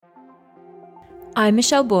I'm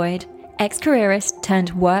Michelle Boyd, ex-careerist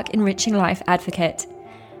turned work-enriching life advocate.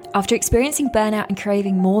 After experiencing burnout and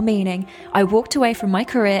craving more meaning, I walked away from my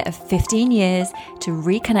career of 15 years to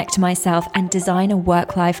reconnect to myself and design a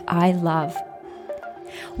work life I love.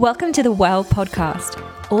 Welcome to the Well podcast,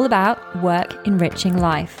 all about work-enriching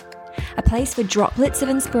life. A place for droplets of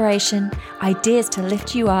inspiration, ideas to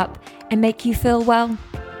lift you up and make you feel well.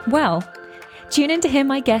 Tune in to hear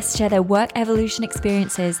my guests share their work evolution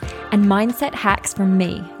experiences and mindset hacks from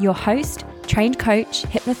me, your host, trained coach,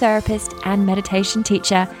 hypnotherapist, and meditation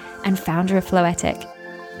teacher, and founder of Floetic.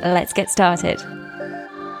 Let's get started.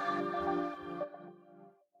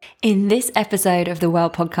 In this episode of the Well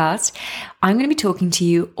podcast, I'm going to be talking to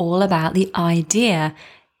you all about the idea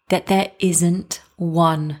that there isn't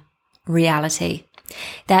one reality,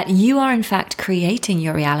 that you are in fact creating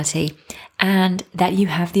your reality, and that you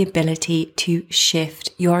have the ability to shift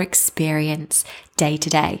your experience day to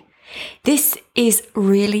day. This is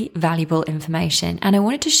really valuable information, and I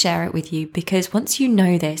wanted to share it with you because once you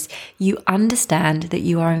know this, you understand that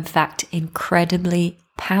you are in fact incredibly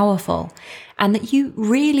powerful and that you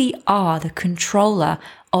really are the controller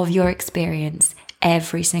of your experience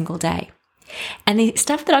every single day. And the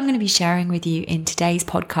stuff that I'm going to be sharing with you in today's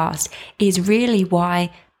podcast is really why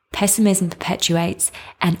pessimism perpetuates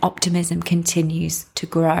and optimism continues to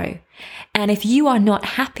grow. And if you are not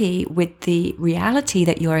happy with the reality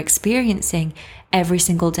that you're experiencing every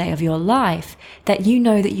single day of your life, that you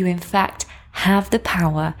know that you in fact have the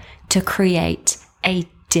power to create a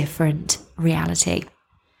different reality.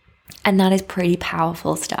 And that is pretty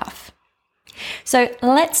powerful stuff. So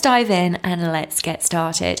let's dive in and let's get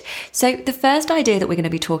started. So the first idea that we're going to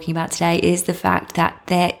be talking about today is the fact that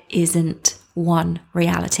there isn't one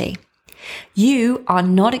reality. You are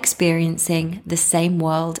not experiencing the same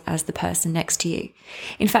world as the person next to you.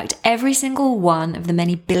 In fact, every single one of the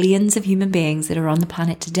many billions of human beings that are on the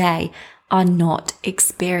planet today are not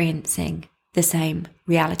experiencing the same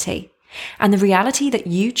reality. And the reality that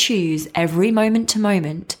you choose every moment to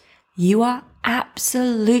moment, you are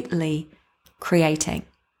absolutely creating.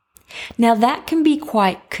 Now that can be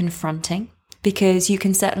quite confronting because you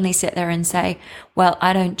can certainly sit there and say, well,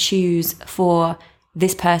 I don't choose for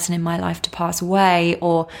this person in my life to pass away,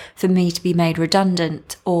 or for me to be made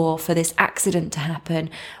redundant, or for this accident to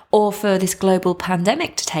happen, or for this global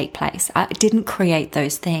pandemic to take place. I didn't create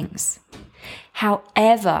those things.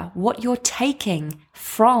 However, what you're taking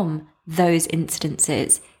from those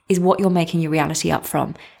instances is what you're making your reality up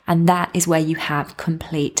from, and that is where you have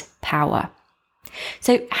complete power.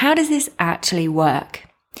 So how does this actually work?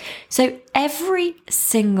 So every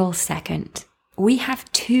single second, we have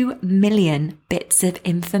 2 million bits of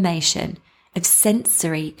information, of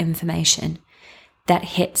sensory information that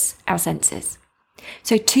hits our senses.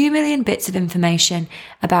 So 2 million bits of information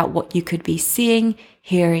about what you could be seeing,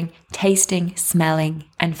 hearing, tasting, smelling,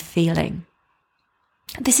 and feeling.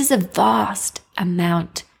 This is a vast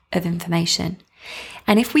amount of information.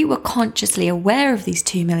 And if we were consciously aware of these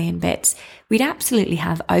 2 million bits, we'd absolutely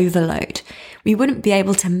have overload. We wouldn't be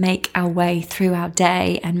able to make our way through our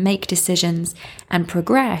day and make decisions and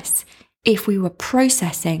progress if we were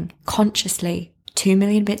processing consciously 2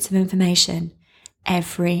 million bits of information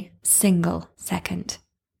every single second.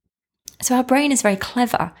 So our brain is very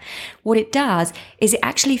clever. What it does is it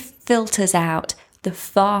actually filters out the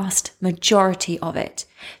vast majority of it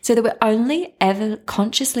so that we're only ever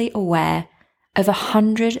consciously aware of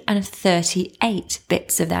 138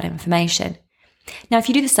 bits of that information. Now, if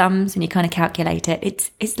you do the sums and you kind of calculate it,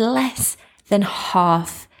 it's less than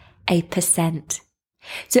 0.5%.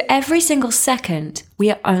 So every single second, we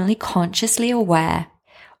are only consciously aware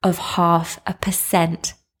of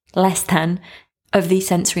 0.5%, less than, of the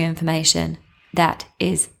sensory information that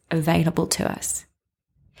is available to us.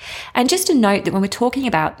 And just a note that when we're talking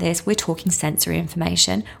about this, we're talking sensory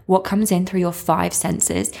information, what comes in through your 5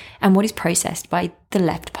 senses and what is processed by the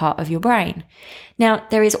left part of your brain. Now,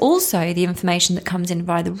 there is also the information that comes in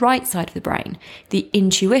via the right side of the brain, the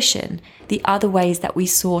intuition, the other ways that we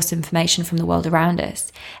source information from the world around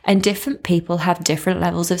us. And different people have different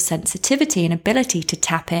levels of sensitivity and ability to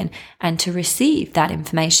tap in and to receive that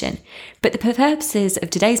information. But for the purposes of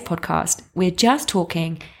today's podcast, we're just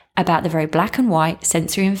talking about the very black and white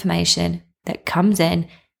sensory information that comes in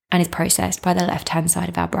and is processed by the left-hand side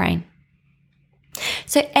of our brain.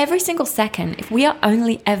 So every single second, if we are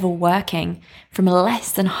only ever working from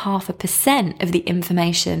less than 0.5% of the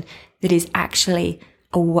information that is actually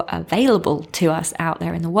available to us out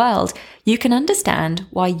there in the world, you can understand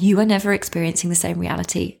why you are never experiencing the same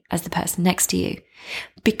reality as the person next to you.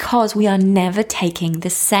 Because we are never taking the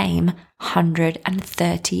same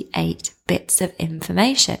 138 bits of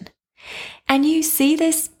information. And you see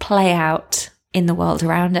this play out in the world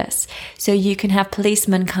around us. So you can have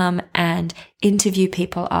policemen come and interview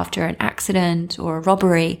people after an accident or a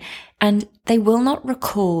robbery, and they will not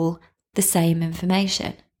recall the same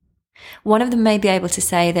information. One of them may be able to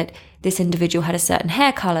say that this individual had a certain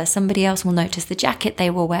hair color. Somebody else will notice the jacket they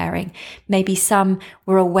were wearing. Maybe some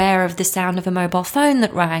were aware of the sound of a mobile phone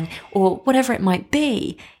that rang, or whatever it might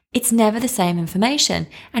be. It's never the same information.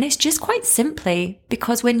 And it's just quite simply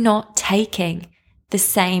because we're not taking the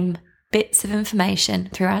same bits of information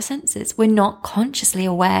through our senses. We're not consciously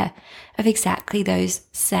aware of exactly those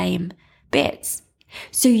same bits.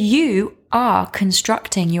 So you are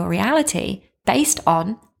constructing your reality based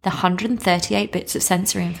on the 138 bits of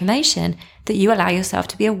sensory information that you allow yourself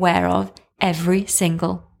to be aware of every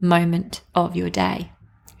single moment of your day.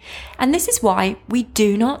 And this is why we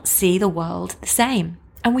do not see the world the same,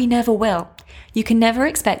 and we never will. You can never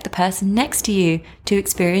expect the person next to you to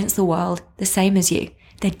experience the world the same as you.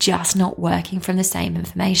 They're just not working from the same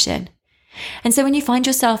information. And so when you find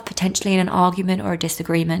yourself potentially in an argument or a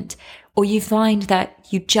disagreement, or you find that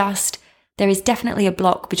there is definitely a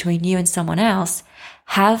block between you and someone else,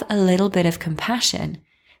 have a little bit of compassion,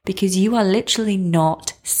 because you are literally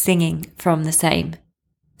not singing from the same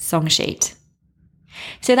song sheet.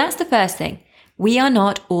 So that's the first thing. We are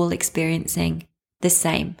not all experiencing the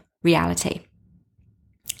same reality.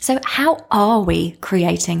 So how are we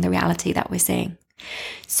creating the reality that we're seeing?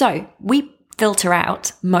 So we filter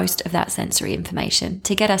out most of that sensory information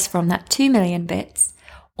to get us from that 2 million bits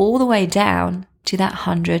all the way down to that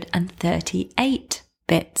 138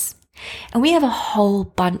 bits. And we have a whole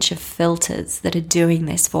bunch of filters that are doing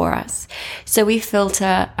this for us. So we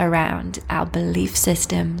filter around our belief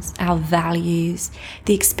systems, our values,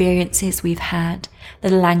 the experiences we've had, the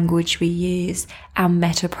language we use, our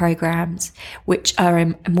meta programs, which are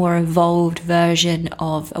a more evolved version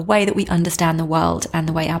of a way that we understand the world and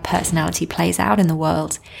the way our personality plays out in the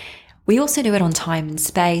world. We also do it on time and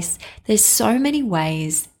space. There's so many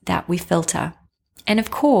ways that we filter. And of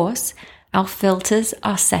course, our filters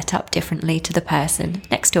are set up differently to the person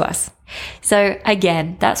next to us. So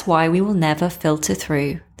again, that's why we will never filter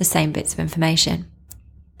through the same bits of information.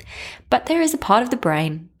 But there is a part of the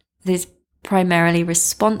brain that is primarily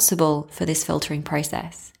responsible for this filtering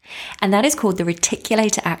process. And that is called the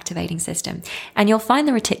reticular activating system. And you'll find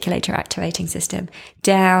the reticular activating system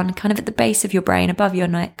down kind of at the base of your brain, above your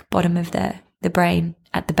neck, bottom of the brain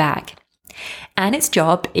at the back. And its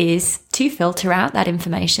job is to filter out that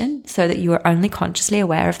information so that you are only consciously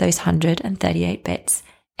aware of those 138 bits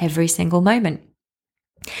every single moment.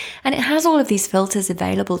 And it has all of these filters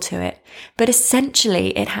available to it, but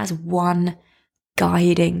essentially it has one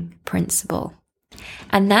guiding principle.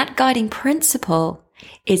 And that guiding principle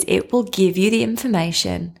is it will give you the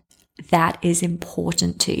information that is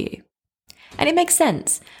important to you. And it makes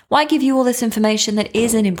sense. Why give you all this information that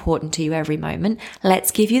isn't important to you every moment?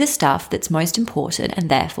 Let's give you the stuff that's most important and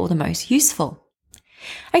therefore the most useful.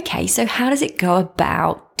 Okay, so how does it go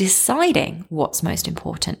about deciding what's most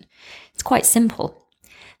important? It's quite simple.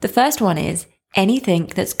 The first one is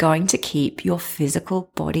anything that's going to keep your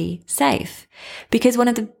physical body safe. Because one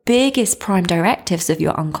of the biggest prime directives of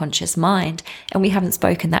your unconscious mind, and we haven't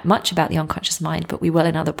spoken that much about the unconscious mind, but we will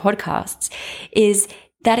in other podcasts, is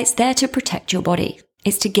that it's there to protect your body.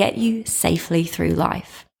 It's to get you safely through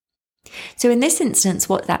life. So in this instance,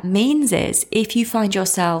 what that means is if you find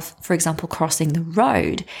yourself, for example, crossing the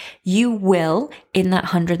road, you will, in that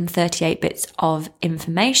 138 bits of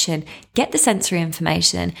information, get the sensory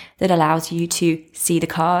information that allows you to see the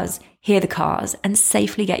cars, hear the cars, and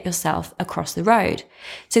safely get yourself across the road.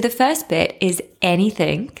 So the first bit is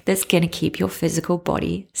anything that's going to keep your physical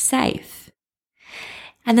body safe.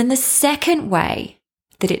 And then the second way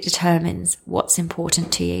that it determines what's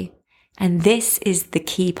important to you, and this is the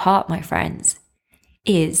key part, my friends,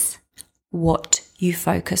 is what you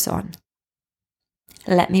focus on.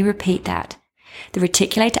 Let me repeat that. The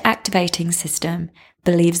reticular activating system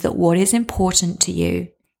believes that what is important to you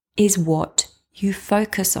is what you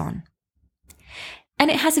focus on.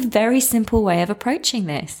 And it has a very simple way of approaching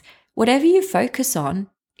this. Whatever you focus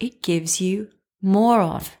on, it gives you more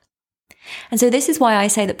of. And so this is why I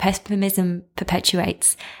say that pessimism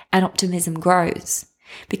perpetuates and optimism grows.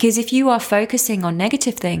 Because if you are focusing on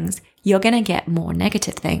negative things, you're going to get more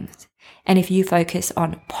negative things. And if you focus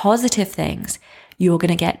on positive things, you're going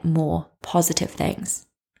to get more positive things.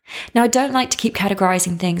 Now, I don't like to keep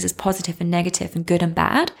categorizing things as positive and negative and good and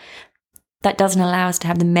bad. That doesn't allow us to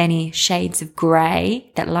have the many shades of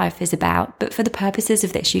grey that life is about. But for the purposes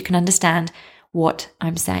of this, you can understand what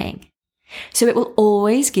I'm saying. So it will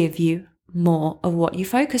always give you more of what you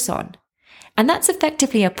focus on. And that's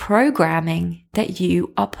effectively a programming that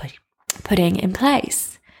you are putting in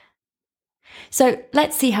place. So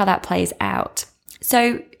let's see how that plays out.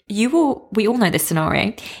 So we all know this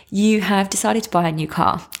scenario. You have decided to buy a new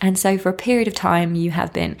car. And so for a period of time, you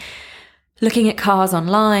have been looking at cars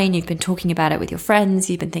online. You've been talking about it with your friends.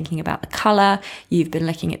 You've been thinking about the color. You've been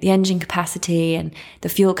looking at the engine capacity and the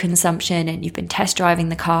fuel consumption, and you've been test driving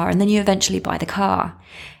the car. And then you eventually buy the car.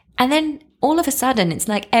 And then all of a sudden, it's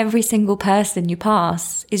like every single person you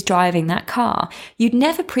pass is driving that car. You'd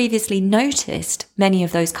never previously noticed many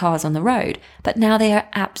of those cars on the road, but now they are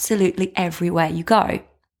absolutely everywhere you go.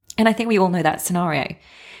 And I think we all know that scenario.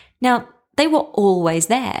 Now, they were always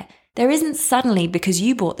there. There isn't suddenly, because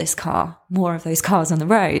you bought this car, more of those cars on the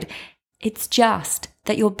road. It's just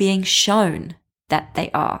that you're being shown that they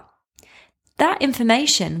are. That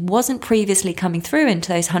information wasn't previously coming through into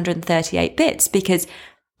those 138 bits because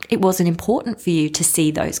it wasn't important for you to see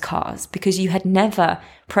those cars, because you had never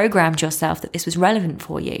programmed yourself that this was relevant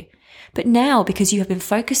for you. But now, because you have been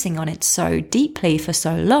focusing on it so deeply for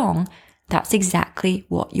so long, that's exactly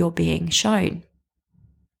what you're being shown.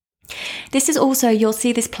 This is also, you'll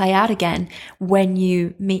see this play out again when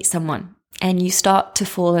you meet someone and you start to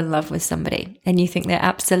fall in love with somebody and you think they're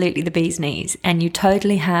absolutely the bee's knees and you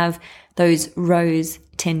totally have those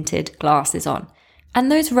rose-tinted glasses on. And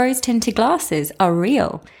those rose-tinted glasses are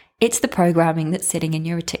real. It's the programming that's sitting in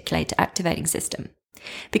your reticular activating system.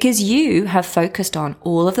 Because you have focused on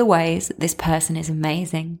all of the ways that this person is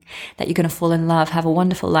amazing, that you're going to fall in love, have a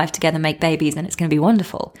wonderful life together, make babies, and it's going to be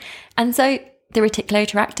wonderful. And so the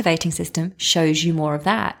reticular activating system shows you more of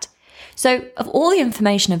that. So of all the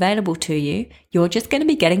information available to you, you're just going to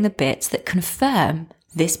be getting the bits that confirm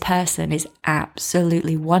this person is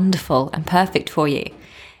absolutely wonderful and perfect for you.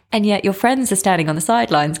 And yet your friends are standing on the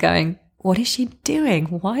sidelines going, what is she doing?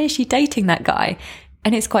 Why is she dating that guy?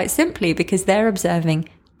 And it's quite simply because they're observing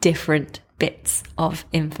different bits of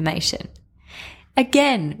information.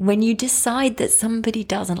 Again, when you decide that somebody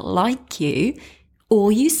doesn't like you,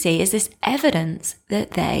 all you see is this evidence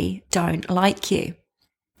that they don't like you.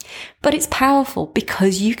 But it's powerful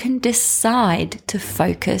because you can decide to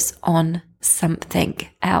focus on something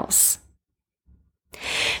else.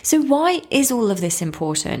 So why is all of this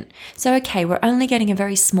important? So, okay, we're only getting a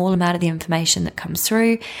very small amount of the information that comes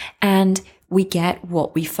through and we get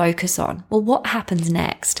what we focus on. Well, what happens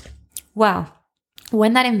next? Well,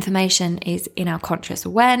 when that information is in our conscious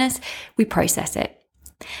awareness, we process it.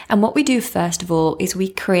 And what we do first of all is we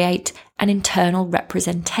create an internal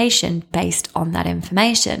representation based on that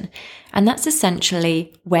information. And that's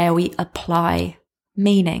essentially where we apply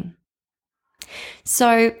meaning.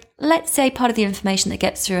 So let's say part of the information that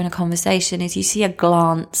gets through in a conversation is you see a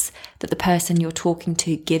glance that the person you're talking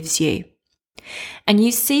to gives you. And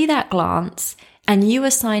you see that glance and you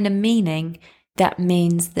assign a meaning that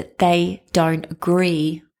means that they don't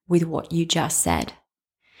agree with what you just said.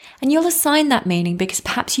 And you'll assign that meaning because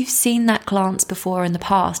perhaps you've seen that glance before in the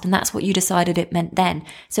past and that's what you decided it meant then.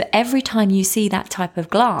 So every time you see that type of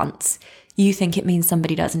glance, you think it means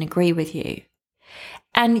somebody doesn't agree with you.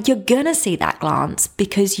 And you're going to see that glance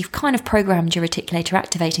because you've kind of programmed your reticular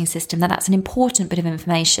activating system that that's an important bit of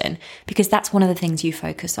information because that's one of the things you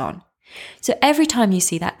focus on. So every time you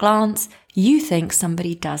see that glance, you think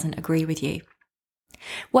somebody doesn't agree with you.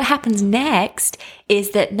 What happens next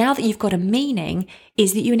is that now that you've got a meaning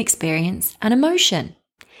is that you experience an emotion.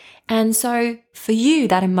 And so for you,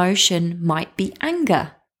 that emotion might be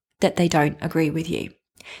anger that they don't agree with you.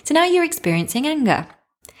 So now you're experiencing anger.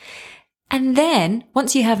 And then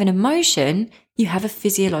once you have an emotion, you have a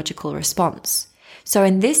physiological response. So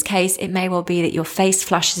in this case, it may well be that your face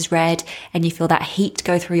flushes red and you feel that heat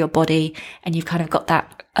go through your body and you've kind of got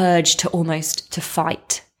that urge to almost to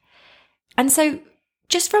fight. And so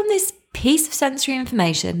just from this piece of sensory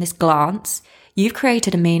information, this glance, you've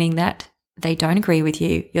created a meaning that they don't agree with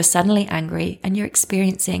you. You're suddenly angry and you're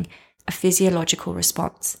experiencing a physiological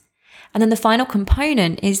response. And then the final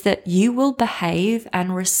component is that you will behave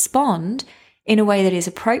and respond in a way that is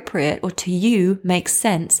appropriate or to you makes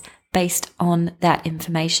sense based on that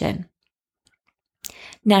information.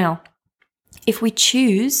 Now, if we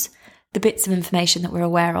choose the bits of information that we're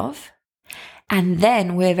aware of, and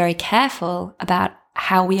then we're very careful about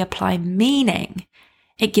how we apply meaning,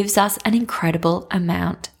 it gives us an incredible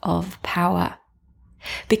amount of power.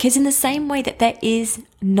 Because in the same way that there is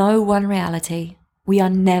no one reality, we are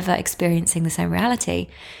never experiencing the same reality.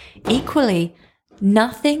 Equally,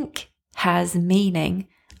 nothing has meaning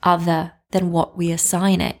other than what we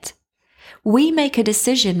assign it. We make a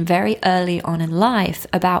decision very early on in life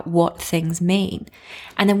about what things mean,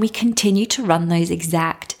 and then we continue to run those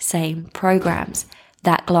exact same programs.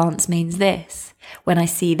 that glance means this. When I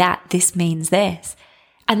see that, this means this.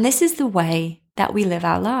 And this is the way that we live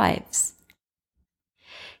our lives.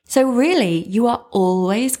 So really, you are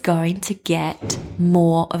always going to get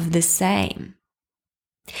more of the same.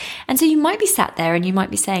 And so you might be sat there and you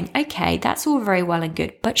might be saying, okay, that's all very well and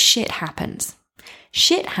good, but shit happens.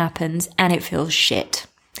 Shit happens and it feels shit.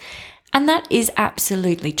 And that is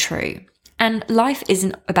absolutely true. And life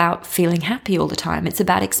isn't about feeling happy all the time. It's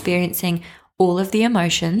about experiencing all of the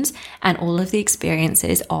emotions and all of the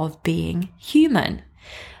experiences of being human.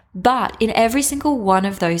 But in every single one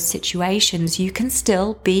of those situations, you can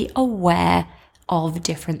still be aware of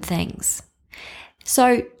different things.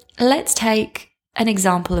 So let's take an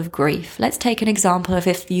example of grief. Let's take an example of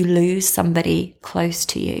if you lose somebody close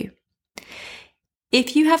to you.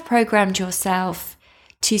 If you have programmed yourself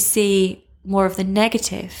to see more of the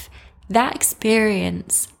negative, that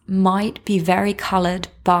experience might be very colored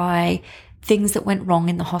by things that went wrong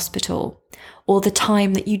in the hospital, or the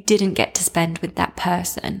time that you didn't get to spend with that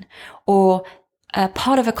person, or a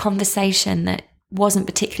part of a conversation that wasn't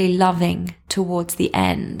particularly loving towards the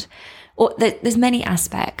end, or there's many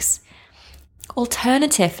aspects.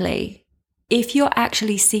 Alternatively, if you're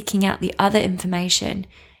actually seeking out the other information,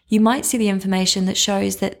 you might see the information that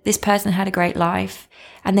shows that this person had a great life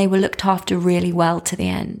and they were looked after really well to the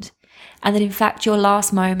end. And that in fact your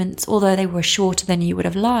last moments, although they were shorter than you would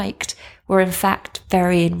have liked, were in fact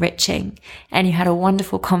very enriching, and you had a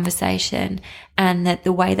wonderful conversation, and that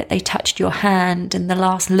the way that they touched your hand and the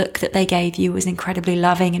last look that they gave you was incredibly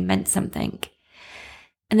loving and meant something.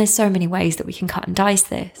 And there's so many ways that we can cut and dice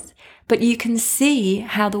this, but you can see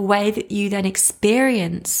how the way that you then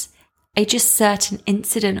experience a just certain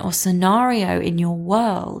incident or scenario in your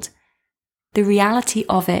world, the reality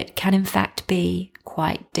of it can in fact be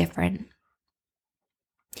quite different.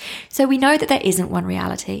 So we know that there isn't one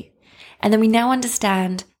reality, and then we now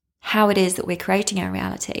understand how it is that we're creating our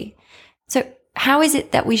reality. So how is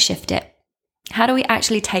it that we shift it? How do we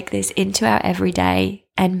actually take this into our everyday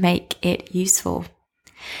and make it useful?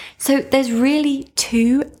 So there's really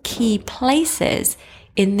two key places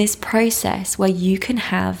in this process where you can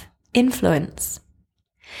have influence.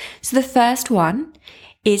 So the first one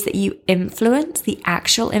is that you influence the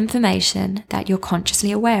actual information that you're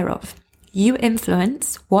consciously aware of. You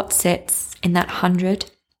influence what sits in that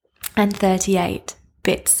 138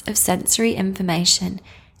 bits of sensory information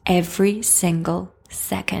every single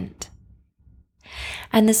second.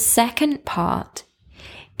 And the second part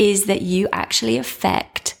is that you actually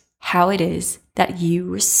affect how it is that you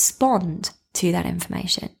respond to that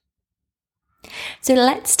information. So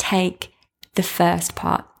let's take the first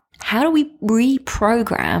part. How do we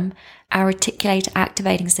reprogram our reticular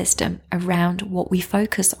activating system around what we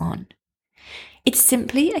focus on? It's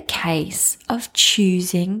simply a case of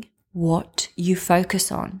choosing what you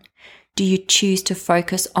focus on. Do you choose to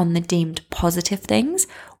focus on the deemed positive things,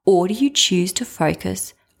 or do you choose to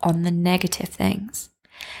focus on the negative things?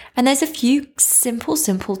 And there's a few simple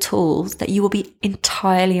tools that you will be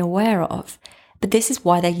entirely aware of, but this is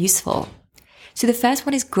why they're useful. So the first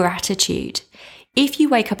one is gratitude. If you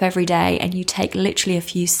wake up every day and you take literally a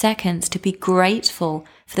few seconds to be grateful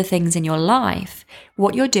for the things in your life,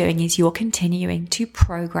 what you're doing is you're continuing to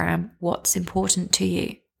program what's important to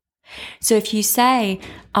you. So if you say,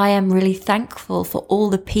 I am really thankful for all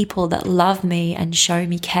the people that love me and show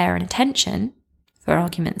me care and attention, for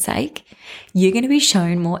argument's sake, you're going to be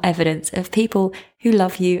shown more evidence of people who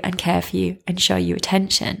love you and care for you and show you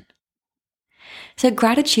attention. So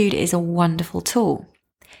gratitude is a wonderful tool.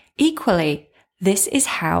 Equally, this is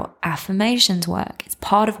how affirmations work. It's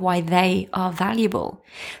part of why they are valuable.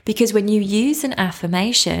 Because when you use an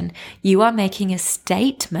affirmation, you are making a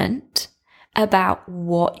statement about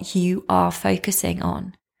what you are focusing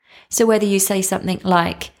on. So whether you say something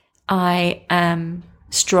like, I am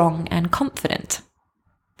strong and confident,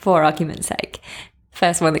 for argument's sake,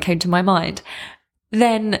 first one that came to my mind,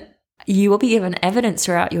 then you will be given evidence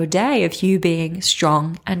throughout your day of you being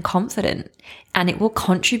strong and confident, and it will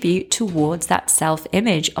contribute towards that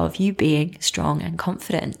self-image of you being strong and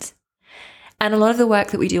confident. And a lot of the work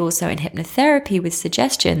that we do also in hypnotherapy with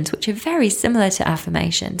suggestions, which are very similar to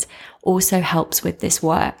affirmations, also helps with this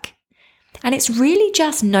work. And it's really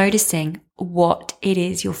just noticing what it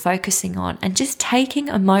is you're focusing on and just taking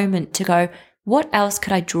a moment to go, what else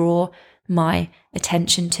could I draw my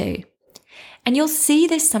attention to? And you'll see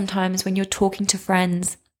this sometimes when you're talking to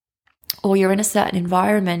friends or you're in a certain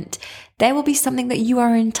environment. There will be something that you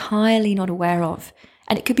are entirely not aware of.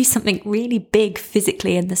 And it could be something really big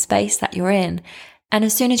physically in the space that you're in. And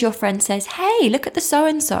as soon as your friend says, hey, look at the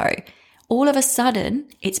so-and-so, all of a sudden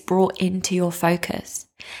it's brought into your focus.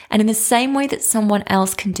 And in the same way that someone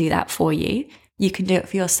else can do that for you, you can do it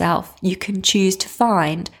for yourself. You can choose to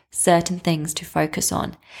find certain things to focus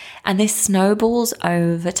on. And this snowballs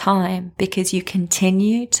over time because you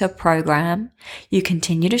continue to program, you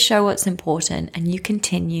continue to show what's important, and you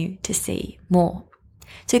continue to see more.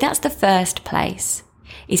 So that's the first place,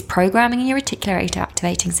 is programming your reticular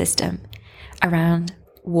activating system around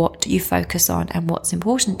what you focus on and what's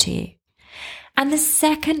important to you. And the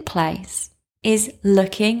second place is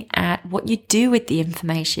looking at what you do with the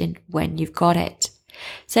information when you've got it.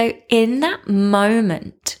 So in that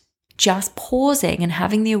moment, just pausing and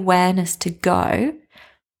having the awareness to go,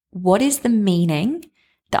 what is the meaning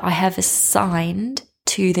that I have assigned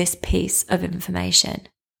to this piece of information?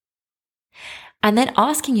 And then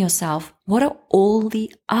asking yourself, what are all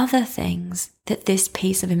the other things that this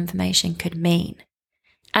piece of information could mean?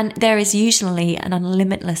 And there is usually an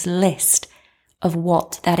unlimitless list of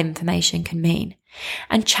what that information can mean.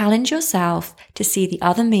 And challenge yourself to see the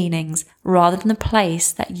other meanings rather than the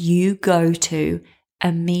place that you go to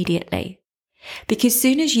immediately. Because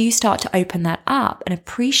soon as you start to open that up and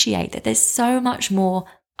appreciate that there's so much more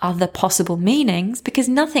other possible meanings, because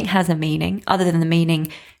nothing has a meaning other than the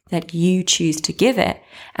meaning that you choose to give it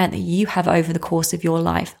and that you have over the course of your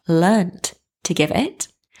life learned to give it,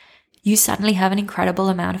 you suddenly have an incredible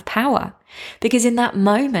amount of power. Because in that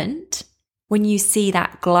moment, when you see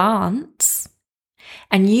that glance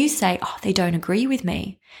and you say, oh, they don't agree with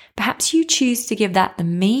me, perhaps you choose to give that the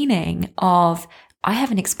meaning of, I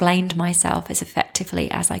haven't explained myself as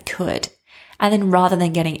effectively as I could. And then rather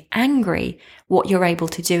than getting angry, what you're able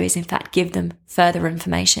to do is in fact give them further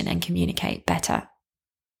information and communicate better.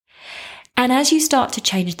 And as you start to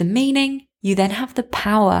change the meaning, you then have the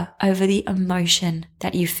power over the emotion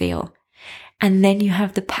that you feel. And then you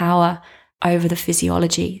have the power over the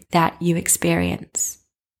physiology that you experience.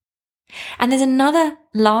 And there's another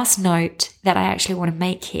last note that I actually want to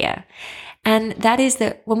make here. And that is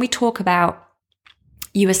that when we talk about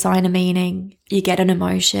you assign a meaning, you get an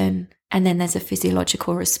emotion, and then there's a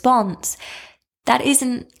physiological response, that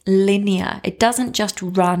isn't linear. It doesn't just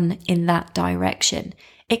run in that direction.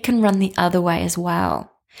 It can run the other way as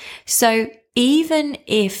well. So even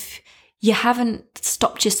if you haven't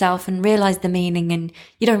stopped yourself and realized the meaning and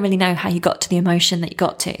you don't really know how you got to the emotion that you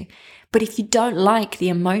got to, but if you don't like the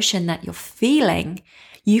emotion that you're feeling,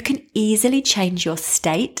 you can easily change your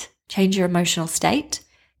state, change your emotional state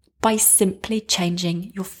by simply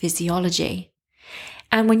changing your physiology.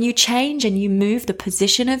 And when you change and you move the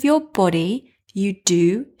position of your body, you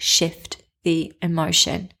do shift the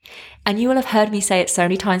emotion. And you will have heard me say it so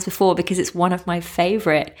many times before because it's one of my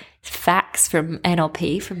favorite facts from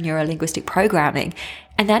NLP, from neuro-linguistic programming.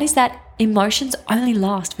 And that is that emotions only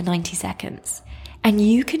last for 90 seconds. And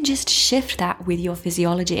you can just shift that with your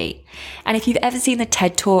physiology. And if you've ever seen the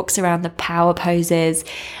TED Talks around the power poses,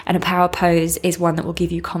 and a power pose is one that will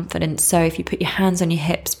give you confidence. So if you put your hands on your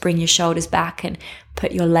hips, bring your shoulders back and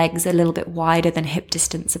put your legs a little bit wider than hip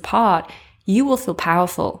distance apart, you will feel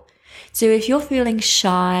powerful. So if you're feeling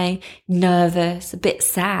shy, nervous, a bit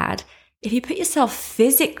sad, if you put yourself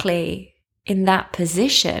physically in that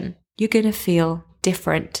position, you're going to feel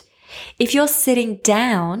different. If you're sitting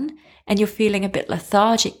down and you're feeling a bit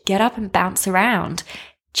lethargic, get up and bounce around.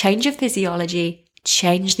 Change your physiology,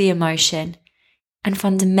 change the emotion, and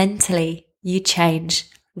fundamentally, you change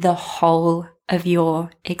the whole of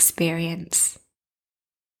your experience.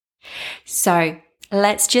 So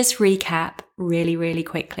let's just recap really, really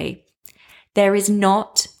quickly. There is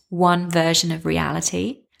not one version of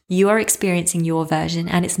reality. You are experiencing your version,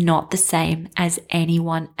 and it's not the same as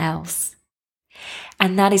anyone else.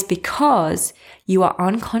 And that is because you are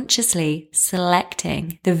unconsciously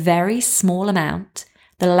selecting the very small amount,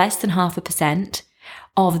 the less than 0.5%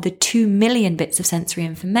 of the 2 million bits of sensory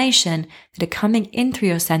information that are coming in through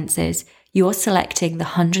your senses. You're selecting the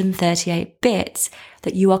 138 bits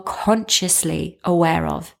that you are consciously aware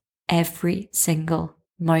of every single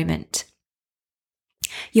moment.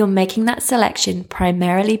 You're making that selection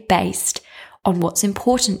primarily based on what's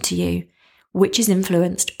important to you, which is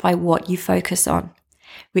influenced by what you focus on,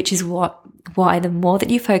 which is why the more that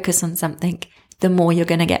you focus on something, the more you're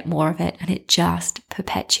going to get more of it, and it just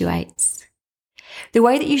perpetuates. The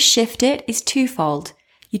way that you shift it is twofold.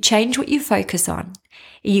 You change what you focus on.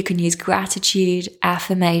 You can use gratitude,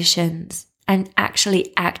 affirmations, and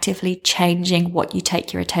actually actively changing what you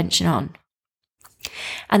take your attention on.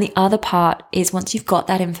 And the other part is once you've got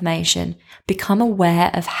that information, become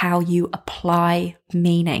aware of how you apply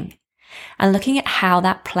meaning and looking at how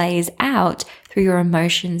that plays out through your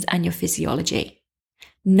emotions and your physiology,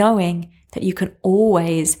 knowing that you can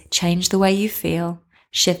always change the way you feel,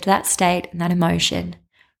 shift that state and that emotion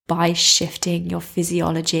by shifting your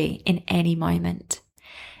physiology in any moment.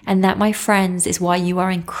 And that, my friends, is why you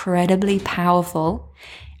are incredibly powerful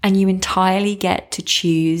and you entirely get to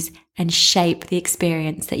choose and shape the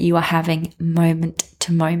experience that you are having moment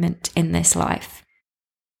to moment in this life.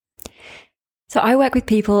 So I work with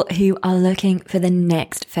people who are looking for the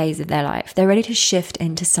next phase of their life. They're ready to shift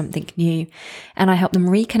into something new, and I help them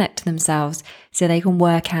reconnect to themselves so they can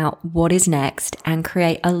work out what is next and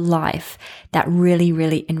create a life that really,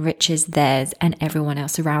 really enriches theirs and everyone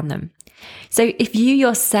else around them. So if you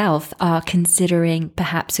yourself are considering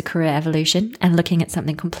perhaps a career evolution and looking at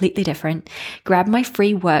something completely different, grab my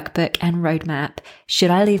free workbook and roadmap,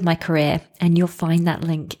 Should I Leave My Career? And you'll find that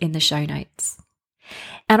link in the show notes.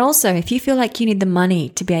 And also, if you feel like you need the money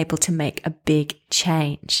to be able to make a big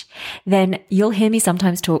change, then you'll hear me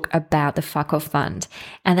sometimes talk about the Fuck Off Fund.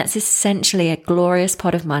 And that's essentially a glorious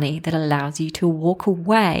pot of money that allows you to walk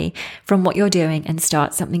away from what you're doing and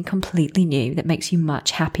start something completely new that makes you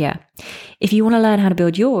much happier. If you want to learn how to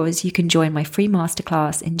build yours, you can join my free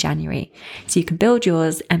masterclass in January. So you can build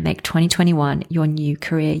yours and make 2021 your new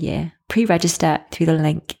career year. Pre-register through the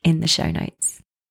link in the show notes.